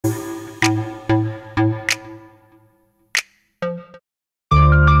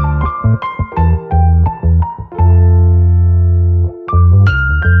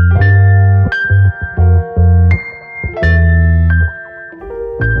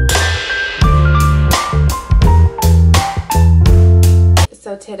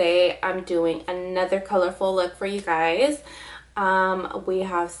I'm doing another colorful look for you guys. We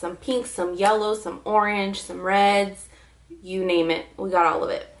have some pinks, some yellows, some orange, some reds, you name it. We got all of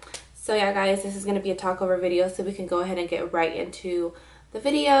it. So yeah guys, this is going to be a talk over video, so we can go ahead and get right into the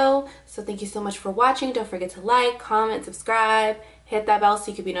video. So thank you so much for watching. Don't forget to like, comment, subscribe, hit that bell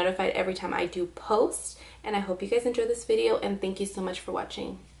so you can be notified every time I do post. And I hope you guys enjoy this video, and thank you so much for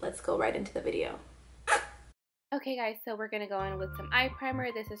watching. Let's go right into the video. Okay guys, so we're going to go in with some eye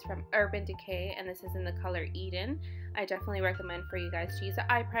primer. This is from Urban Decay, and this is in the color Eden. I definitely recommend for you guys to use an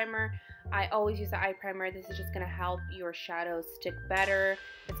eye primer. I always use an eye primer. This is just going to help your shadows stick better.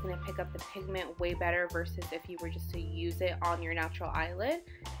 It's going to pick up the pigment way better versus if you were just to use it on your natural eyelid.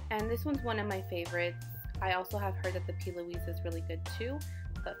 And this one's one of my favorites. I also have heard that the P. Louise is really good too,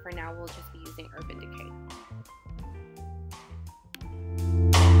 but for now we'll just be using Urban Decay.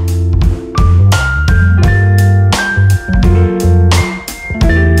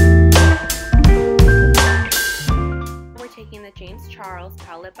 Taking the James Charles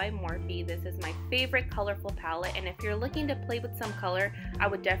palette by Morphe. This is my favorite colorful palette, and if you're looking to play with some color, I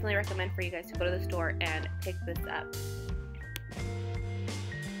would definitely recommend for you guys to go to the store and pick this up.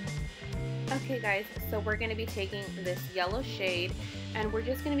 Okay guys, so we're going to be taking this yellow shade, and we're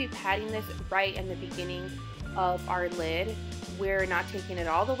just going to be patting this right in the beginning of our lid. We're not taking it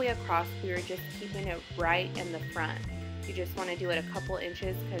all the way across, we're just keeping it right in the front. You just want to do it a couple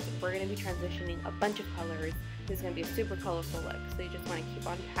inches because we're going to be transitioning a bunch of colors. This is going to be a super colorful look, so you just want to keep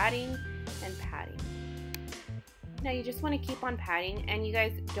on patting and patting. Now you just want to keep on patting, and you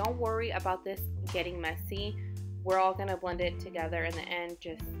guys don't worry about this getting messy. We're all going to blend it together in the end.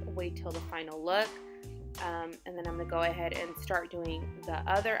 Just wait till the final look, and then I'm going to go ahead and start doing the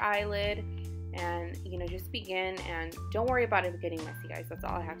other eyelid, and you know, just begin, and don't worry about it getting messy guys. That's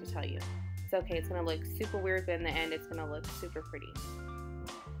all I have to tell you. It's okay, it's going to look super weird, but in the end it's going to look super pretty.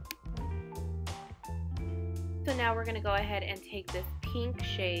 So now we're going to go ahead and take this pink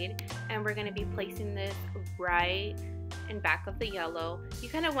shade, and we're going to be placing this right in back of the yellow. You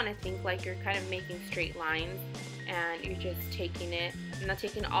kind of want to think like you're kind of making straight lines, and you're just taking it. I'm not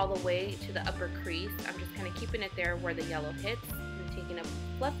taking it all the way to the upper crease. I'm just kind of keeping it there where the yellow hits, and taking a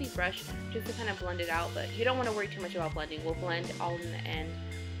fluffy brush just to kind of blend it out. But you don't want to worry too much about blending. We'll blend all in the end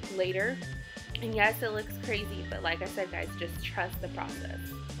later. And yes, it looks crazy, but like I said guys, just trust the process.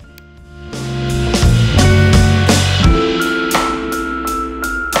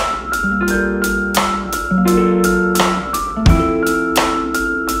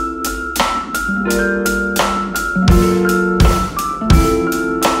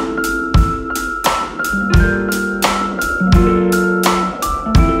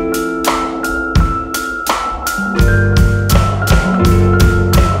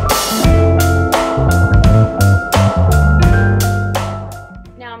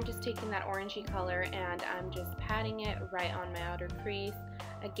 Color, and I'm just patting it right on my outer crease,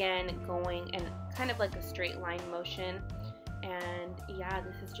 again going in kind of like a straight line motion. And yeah,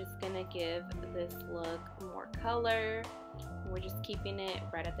 this is just gonna give this look more color. We're just keeping it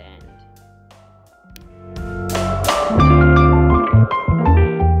right at the end.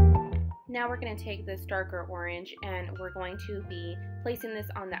 Now we're going to take this darker orange, and we're going to be placing this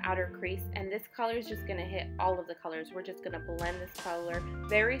on the outer crease, and this color is just going to hit all of the colors. We're just going to blend this color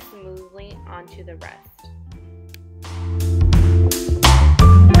very smoothly onto the rest.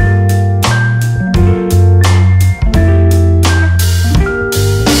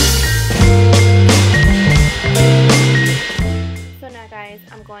 So now guys,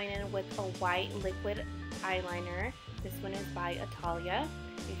 I'm going in with a white liquid eyeliner. This one is by ITALIA.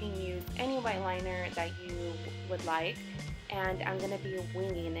 You can use any white liner that you would like, and I'm going to be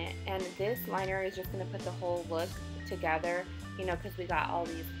winging it. And this liner is just going to put the whole look together, you know, because we got all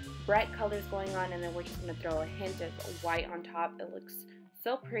these bright colors going on, and then we're just going to throw a hint of white on top. It looks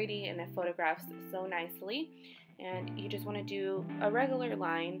so pretty, and it photographs so nicely. And you just want to do a regular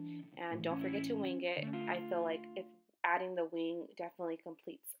line, and don't forget to wing it. I feel like if adding the wing definitely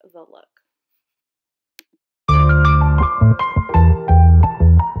completes the look.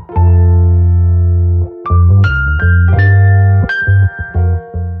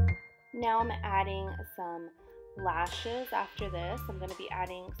 Now I'm adding some lashes after this. I'm going to be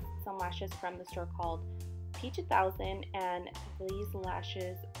adding some lashes from the store called P2000, and these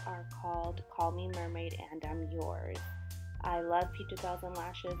lashes are called Call Me Mermaid and I'm Yours. I love P2000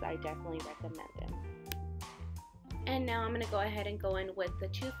 lashes. I definitely recommend them. And now I'm going to go ahead and go in with the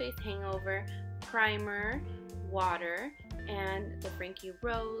Too Faced Hangover Primer, Water, and the Frankie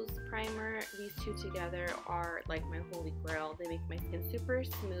Rose Primer. These two together are like my holy grail. They make my skin super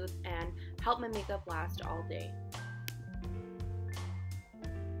smooth and help my makeup last all day.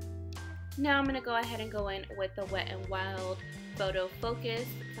 Now I'm going to go ahead and go in with the Wet n Wild Photo Focus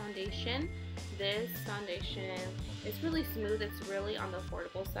foundation. This foundation is really smooth. It's really on the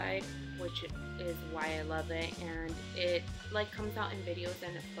affordable side, which is why I love it, and it like comes out in videos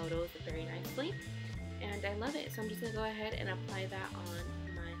and photos very nicely, and I love it. So I'm just going to go ahead and apply that on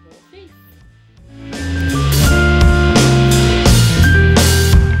my whole face.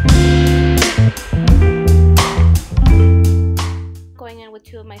 Going in with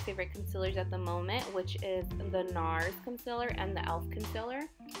two of my favorite concealers at the moment, which is the NARS concealer and the e.l.f. concealer.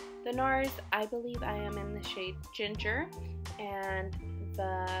 The NARS, I believe I am in the shade Ginger, and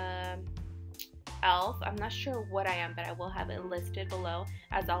the e.l.f., I'm not sure what I am, but I will have it listed below.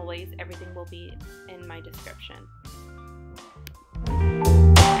 As always, everything will be in my description.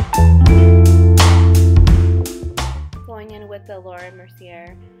 Going in with the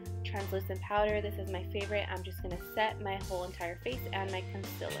Mercier translucent powder. This is my favorite. I'm just going to set my whole entire face and my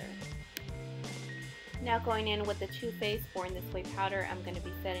concealer. Now going in with the Too Faced Born This Way powder, I'm going to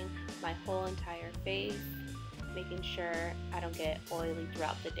be setting my whole entire face, making sure I don't get oily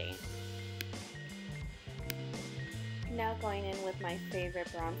throughout the day. Now going in with my favorite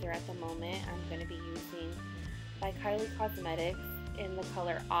bronzer at the moment, I'm going to be using by KYLIECOSMETICS in the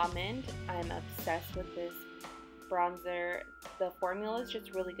color Almond. I'm obsessed with this bronzer. The formula is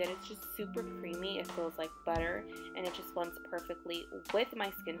just really good. It's just super creamy. It feels like butter, and it just blends perfectly with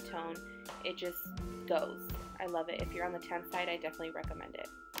my skin tone. It just goes. I love it. If you're on the tan side, I definitely recommend it.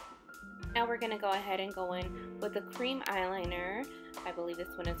 Now we're going to go ahead and go in with the cream eyeliner. I believe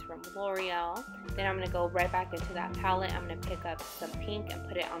this one is from L'Oreal. Then I'm going to go right back into that palette. I'm going to pick up some pink and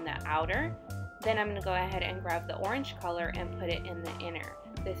put it on the outer. Then I'm going to go ahead and grab the orange color and put it in the inner.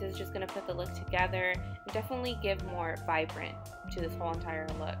 This is just going to put the look together and definitely give more vibrant to this whole entire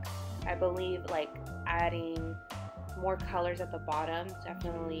look. I believe like adding more colors at the bottom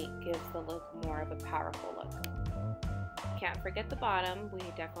definitely gives the look more of a powerful look. Can't forget the bottom. We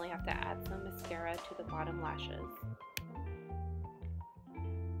definitely have to add some mascara to the bottom lashes.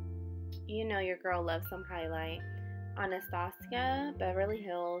 You know your girl loves some highlight. Anastasia, Beverly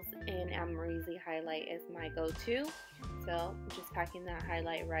Hills, and AMREZY highlight is my go-to. So I'm just packing that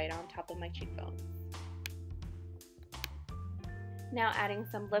highlight right on top of my cheekbones. Now adding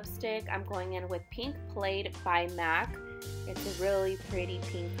some lipstick, I'm going in with Pink PLAID by MAC. It's a really pretty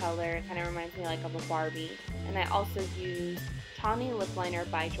pink color. It kind of reminds me like of a Barbie. And I also use TAWNY lip liner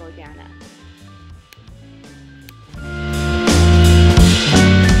by JORDANA.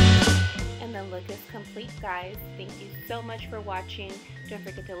 And the look is complete, guys. Thank you so much for watching. Don't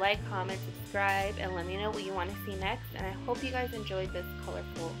forget to like, comment, subscribe, and let me know what you want to see next. And I hope you guys enjoyed this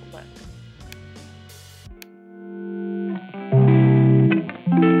colorful look.